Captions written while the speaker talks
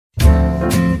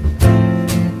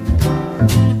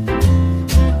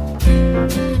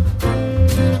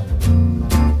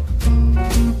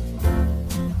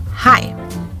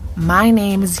My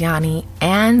name is Yanni,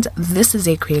 and this is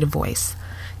A Creative Voice.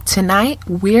 Tonight,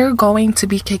 we're going to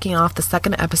be kicking off the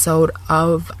second episode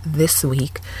of this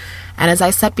week. And as I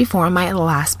said before in my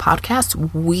last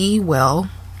podcast, we will,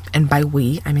 and by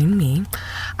we, I mean me,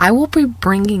 I will be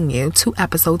bringing you 2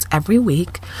 episodes every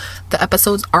week. The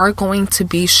episodes are going to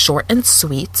be short and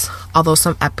sweet, although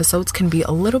some episodes can be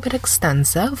a little bit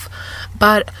extensive.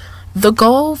 But the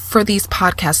goal for these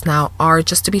podcasts now are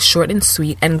just to be short and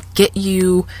sweet and get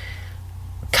you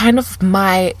kind of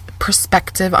my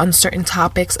perspective on certain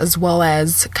topics, as well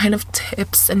as kind of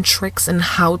tips and tricks and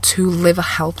how to live a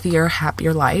healthier,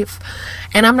 happier life.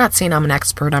 And I'm not saying I'm an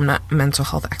expert. I'm not a mental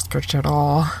health expert at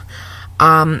all.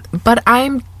 But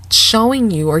I'm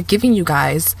showing you or giving you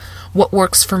guys what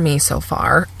works for me so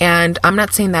far. And I'm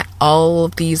not saying that all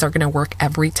of these are going to work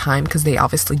every time, because they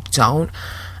obviously don't.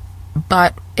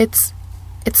 But it's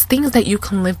things that you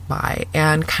can live by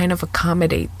and kind of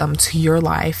accommodate them to your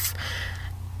life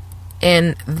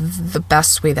in the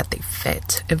best way that they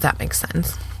fit, if that makes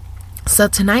sense. So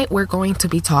tonight we're going to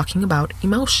be talking about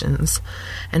emotions.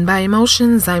 And by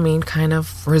emotions, I mean kind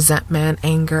of resentment,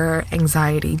 anger,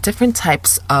 anxiety, different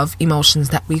types of emotions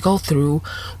that we go through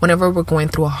whenever we're going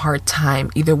through a hard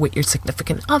time, either with your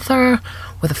significant other,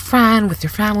 with a friend, with your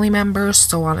family members,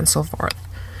 so on and so forth.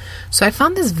 So I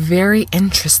found this very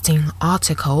interesting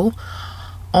article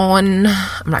on...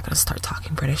 I'm not going to start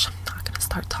talking British.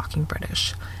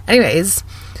 Anyways,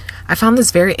 I found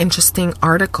this very interesting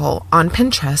article on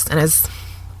Pinterest, and as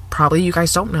probably you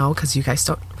guys don't know, because you guys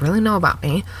don't really know about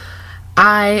me,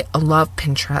 I love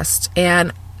Pinterest,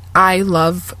 and I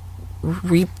love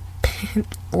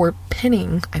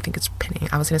pinning. I think it's pinning.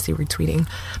 I was going to say retweeting,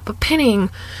 but pinning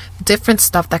different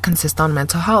stuff that consists on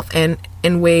mental health and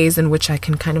in ways in which I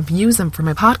can kind of use them for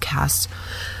my podcast.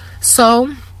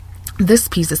 So this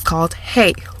piece is called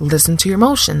Hey, Listen to Your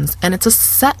Emotions, and it's a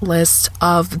set list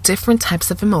of different types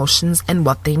of emotions and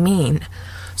what they mean.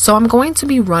 So I'm going to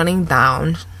be running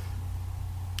down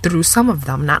through some of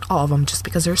them, not all of them, just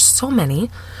because there's so many.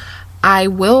 I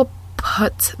will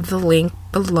put the link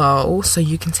below so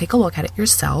you can take a look at it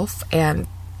yourself and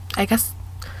I guess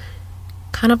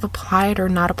kind of apply it or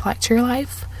not apply it to your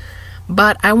life.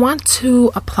 But I want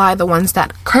to apply the ones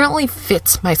that currently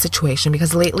fit my situation,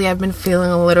 because lately I've been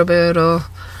feeling a little bit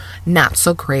not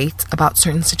so great about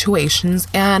certain situations,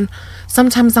 and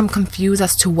sometimes I'm confused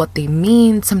as to what they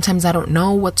mean. Sometimes I don't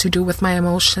know what to do with my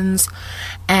emotions,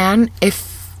 and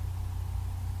if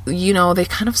they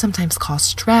kind of sometimes cause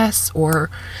stress, or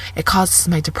it causes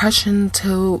my depression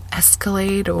to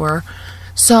escalate, or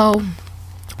so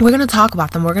we're going to talk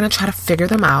about them. We're going to try to figure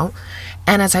them out.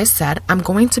 And as I said, I'm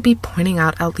going to be pointing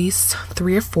out at least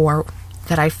 3 or 4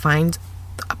 that I find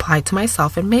apply to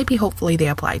myself, and maybe hopefully they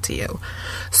apply to you.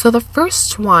 So the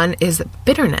first one is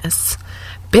bitterness.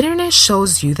 Bitterness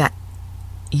shows you that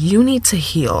you need to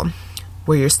heal,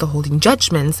 where you're still holding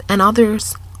judgments and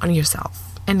others on yourself.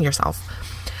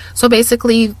 So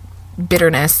basically,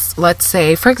 bitterness, let's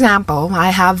say, for example,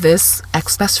 I have this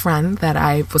ex-best friend that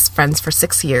I was friends for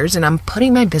 6 years, and I'm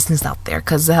putting my business out there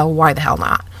because why the hell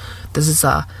not? This is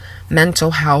a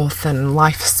mental health and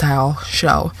lifestyle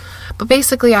show. But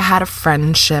basically, I had a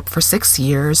friendship for 6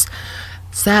 years.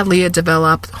 Sadly, it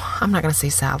developed, I'm not going to say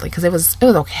sadly, because it was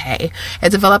okay.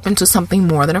 It developed into something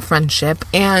more than a friendship,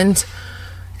 and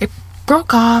it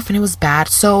broke off, and it was bad.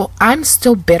 So I'm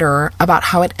still bitter about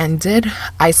how it ended.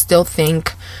 I still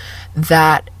think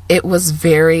that it was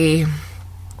very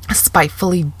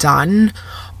spitefully done,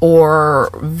 or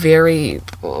very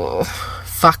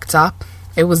fucked up.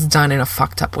 It was done in a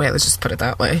fucked up way, let's just put it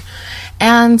that way.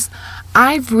 And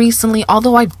I've recently,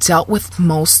 although I've dealt with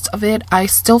most of it, I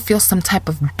still feel some type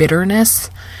of bitterness,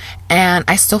 and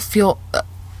I still feel a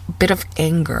bit of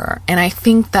anger. And I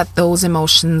think that those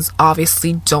emotions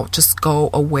obviously don't just go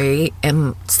away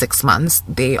in 6 months.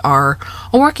 They are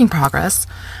a work in progress.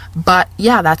 But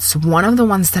yeah, that's one of the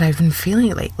ones that I've been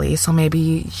feeling lately. So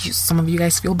maybe some of you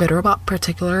guys feel bitter about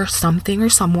particular something or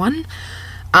someone.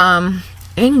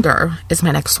 Anger is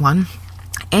my next one.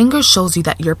 Anger shows you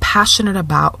that you're passionate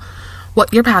about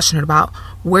what you're passionate about,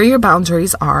 where your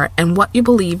boundaries are, and what you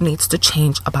believe needs to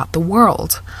change about the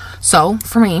world. So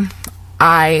for me,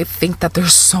 I think that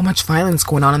there's so much violence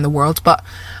going on in the world, but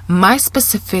my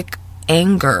specific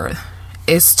anger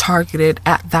is targeted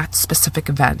at that specific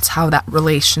event, how that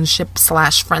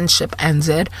relationship/friendship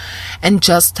ended, and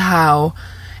just how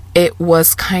it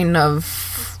was kind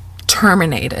of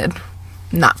terminated.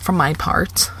 Not from my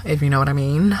part, if you know what I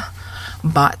mean,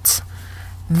 but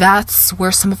that's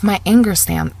where some of my anger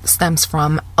stems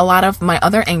from. A lot of my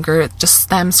other anger just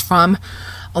stems from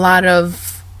a lot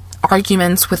of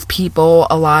arguments with people,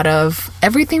 a lot of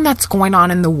everything that's going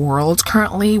on in the world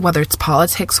currently, whether it's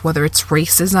politics, whether it's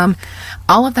racism,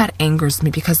 all of that angers me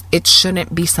because it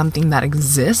shouldn't be something that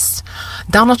exists.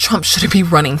 Donald Trump shouldn't be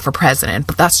running for president,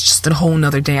 but that's just a whole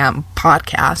nother damn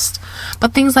podcast.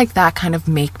 But things like that kind of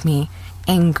make me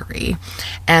angry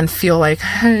and feel like,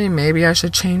 hey, maybe I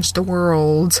should change the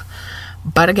world.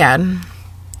 But again,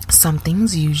 some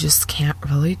things you just can't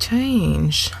really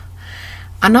change.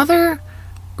 Another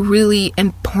really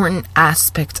important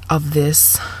aspect of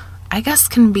this, I guess,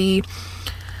 can be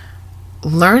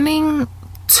learning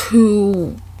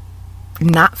to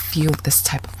not feel this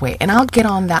type of way. And I'll get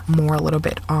on that more a little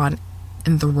bit on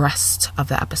in the rest of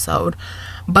the episode.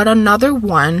 But another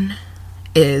one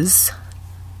is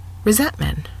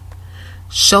resentment.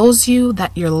 Shows you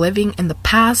that you're living in the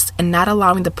past and not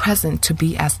allowing the present to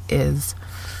be as is.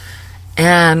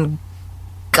 And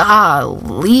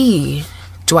golly,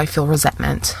 do I feel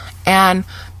resentment. And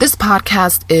this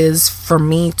podcast is for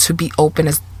me to be open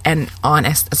and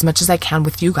honest as much as I can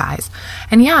with you guys.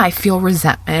 And yeah, I feel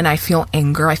resentment, I feel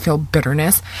anger, I feel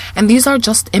bitterness. And these are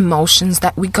just emotions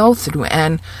that we go through.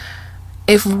 And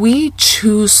if we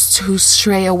choose to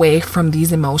stray away from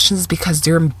these emotions because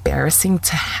they're embarrassing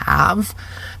to have,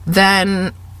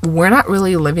 then we're not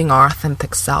really living our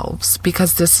authentic selves,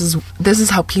 because this is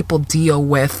how people deal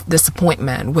with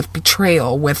disappointment, with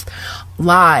betrayal, with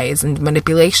lies and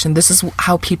manipulation. This is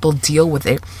how people deal with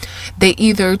it. They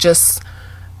either just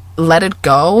let it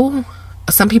go.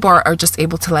 Some people are just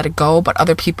able to let it go, but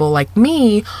other people like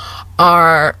me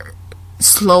are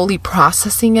slowly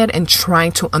processing it and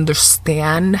trying to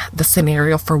understand the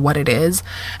scenario for what it is.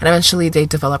 And eventually they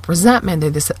develop resentment,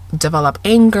 they develop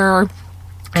anger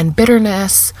and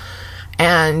bitterness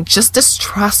and just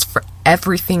distrust for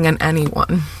everything and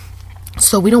anyone.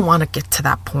 So we don't want to get to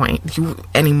that point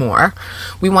anymore.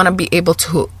 We want to be able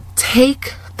to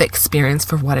take the experience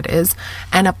for what it is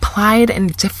and apply it in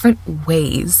different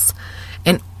ways.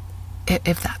 And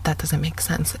if that doesn't make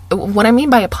sense, what I mean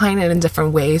by applying it in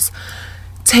different ways,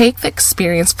 take the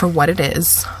experience for what it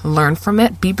is, learn from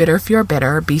it, be bitter if you're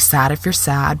bitter, be sad if you're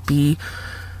sad, be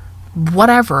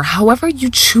whatever, however you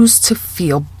choose to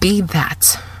feel, be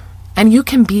that. And you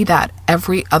can be that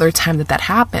every other time that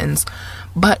happens,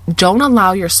 but don't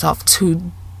allow yourself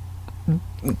to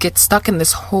get stuck in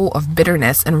this hole of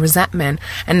bitterness and resentment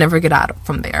and never get out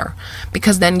from there,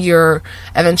 because then you're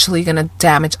eventually going to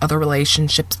damage other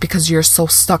relationships because you're so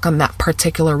stuck on that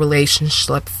particular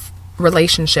relationship,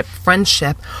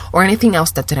 friendship, or anything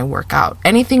else that didn't work out.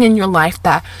 Anything in your life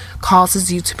that causes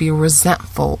you to be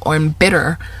resentful or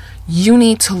bitter, you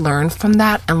need to learn from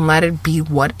that and let it be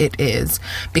what it is.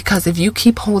 Because if you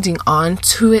keep holding on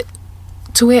to it,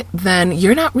 then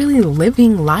you're not really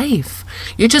living life.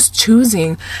 You're just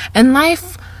choosing. In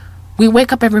life, we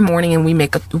wake up every morning and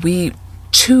we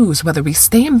choose whether we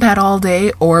stay in bed all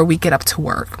day or we get up to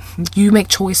work. You make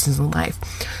choices in life.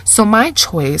 So my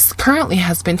choice currently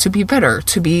has been to be bitter,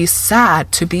 to be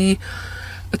sad, to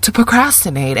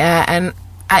procrastinate, and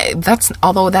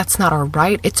although that's not all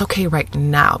right, it's okay right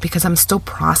now because I'm still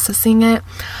processing it.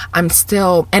 And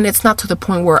it's not to the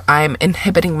point where I'm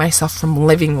inhibiting myself from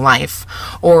living life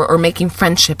or making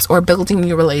friendships or building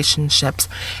new relationships.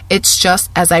 It's just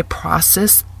as I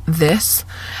process this,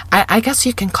 I guess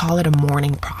you can call it a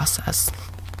mourning process.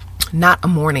 Not a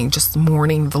mourning, just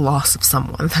mourning the loss of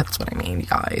someone. That's what I mean, you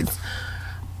guys.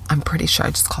 I'm pretty sure I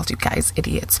just called you guys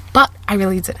idiots, but I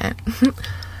really didn't.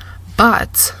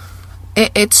 But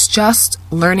it's just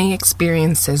learning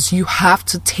experiences. You have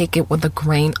to take it with a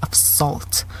grain of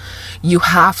salt. You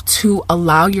have to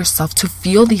allow yourself to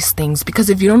feel these things, because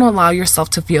if you don't allow yourself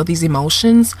to feel these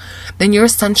emotions, then you're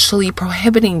essentially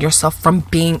prohibiting yourself from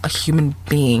being a human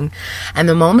being. And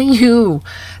the moment you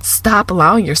stop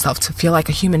allowing yourself to feel like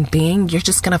a human being, you're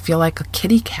just gonna feel like a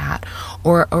kitty cat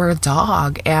or a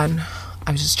dog. And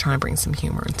I was just trying to bring some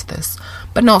humor into this,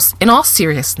 but no, in all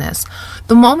seriousness,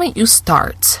 the moment you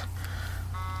start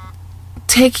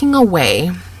taking away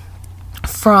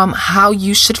from how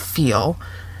you should feel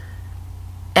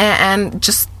and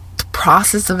just the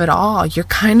process of it all, you're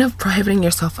kind of prohibiting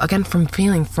yourself again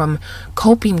from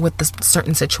coping with this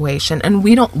certain situation. And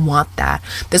we don't want that.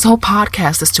 This whole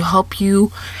podcast is to help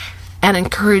you and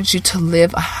encourage you to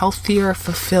live a healthier,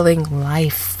 fulfilling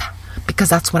life, because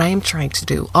that's what I am trying to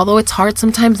do. Although it's hard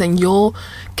sometimes, and you'll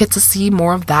get to see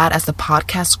more of that as the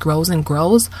podcast grows and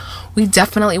grows, we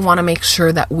definitely want to make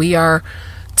sure that we are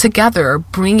together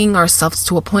bringing ourselves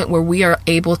to a point where we are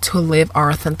able to live our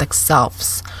authentic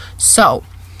selves. So,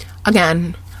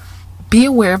 again, be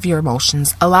aware of your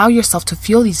emotions. Allow yourself to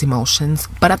feel these emotions,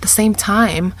 but at the same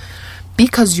time,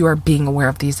 because you are being aware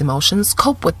of these emotions,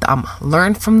 cope with them,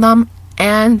 learn from them,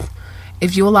 and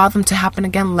if you allow them to happen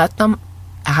again, let them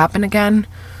happen again.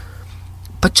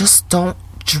 But just don't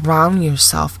drown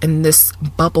yourself in this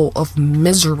bubble of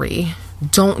misery.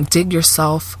 Don't dig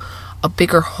yourself a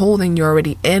bigger hole than you're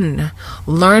already in.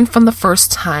 Learn from the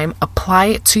first time, apply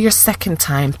it to your second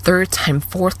time, third time,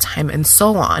 fourth time, and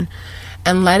so on,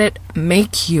 and let it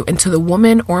make you into the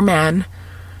woman or man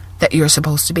that you're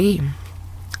supposed to be.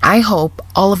 I hope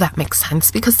all of that makes sense,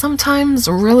 because sometimes,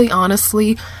 really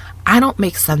honestly, I don't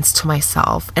make sense to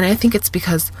myself, and I think it's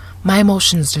because my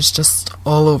emotions are just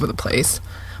all over the place.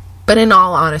 But in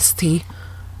all honesty,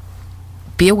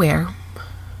 be aware.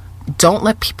 Don't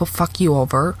let people fuck you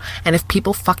over. And if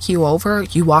people fuck you over,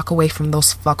 you walk away from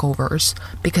those fuckovers,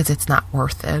 because it's not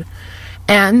worth it.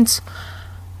 And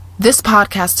this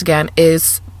podcast, again,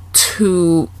 is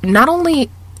to not only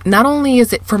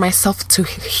is it for myself to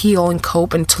heal and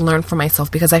cope and to learn from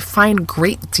myself, because I find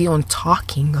great deal in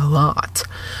talking a lot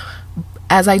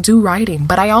as I do writing,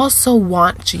 but I also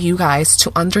want you guys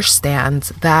to understand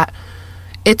that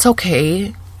it's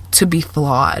okay to be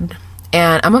flawed.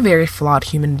 And I'm a very flawed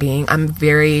human being. I'm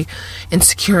very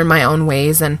insecure in my own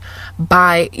ways. And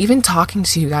by even talking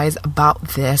to you guys about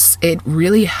this, it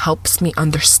really helps me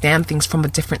understand things from a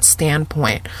different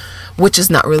standpoint, which is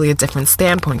not really a different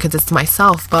standpoint because it's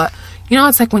myself. But, you know,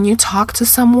 it's like when you talk to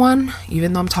someone,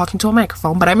 even though I'm talking to a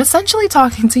microphone, but I'm essentially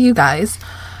talking to you guys,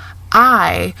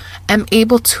 I am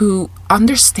able to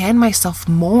understand myself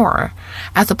more,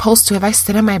 as opposed to if I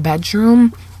sit in my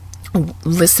bedroom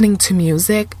listening to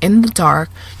music in the dark,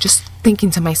 just thinking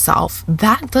to myself.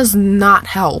 That does not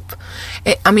help.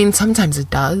 Sometimes it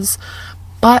does,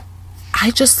 but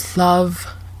I just love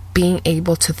being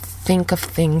able to think of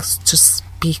things, to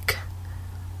speak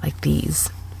like these.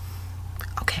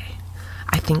 Okay,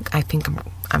 I think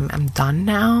I'm done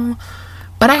now.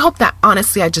 But I hope that,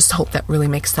 honestly, I just hope that really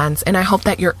makes sense, and I hope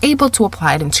that you're able to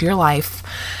apply it into your life,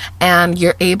 and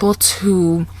you're able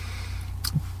to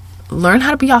learn how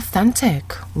to be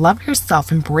authentic, love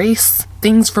yourself, embrace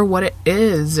things for what it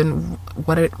is and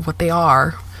what they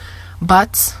are.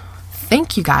 But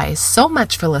thank you guys so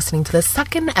much for listening to the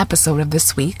second episode of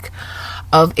this week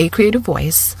of A Creative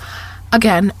Voice.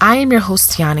 Again, I am your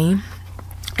host, Yanni,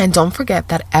 and don't forget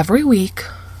that every week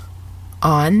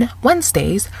on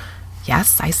Wednesdays,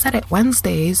 yes, I said it,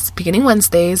 Wednesdays, beginning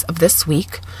Wednesdays of this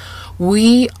week,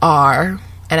 we are,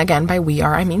 and again, by we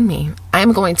are, I mean me,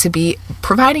 I'm going to be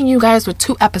providing you guys with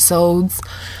 2 episodes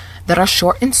that are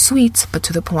short and sweet, but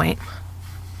to the point.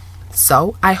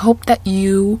 So I hope that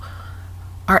you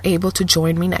are able to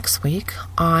join me next week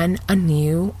on a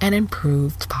new and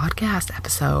improved podcast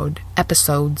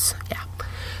episodes. Yeah.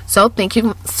 So thank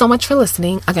you so much for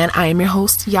listening. Again, I am your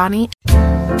host, Yanni.